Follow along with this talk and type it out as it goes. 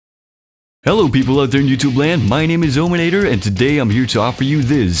Hello people out there in YouTube land, my name is Ominator and today I'm here to offer you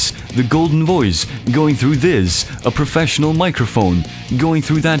this, the golden voice, going through this, a professional microphone, going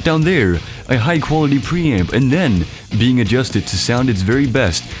through that down there, a high quality preamp, and then being adjusted to sound its very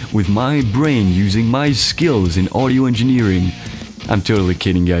best with my brain using my skills in audio engineering. I'm totally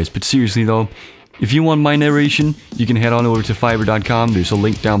kidding guys, but seriously though, if you want my narration, you can head on over to Fiverr.com, there's a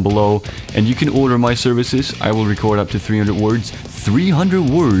link down below, and you can order my services. I will record up to 300 words, 300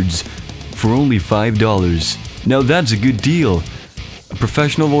 words! For only $5. Now that's a good deal. A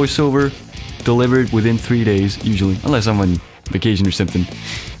professional voiceover delivered within 3 days, usually, unless I'm on vacation or something,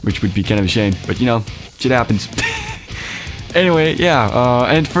 which would be kind of a shame, but you know, shit happens. Anyway, yeah,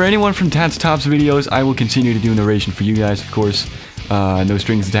 and for anyone from Tats Tops videos, I will continue to do narration for you guys, of course. No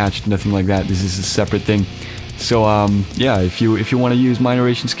strings attached, nothing like that. This is a separate thing. So, yeah, if you want to use my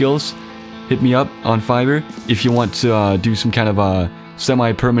narration skills, hit me up on Fiverr. If you want to do some kind of a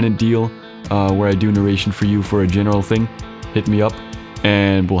semi-permanent deal, where I do narration for you for a general thing, hit me up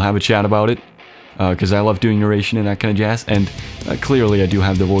and we'll have a chat about it, because I love doing narration and that kind of jazz, and clearly I do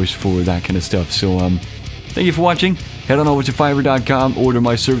have the voice for that kind of stuff. So thank you for watching. Head on over to Fiverr.com, order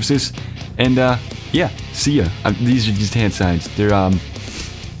my services, and yeah, see ya. These are just hand signs. They're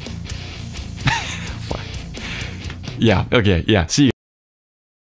yeah, okay, yeah, see ya.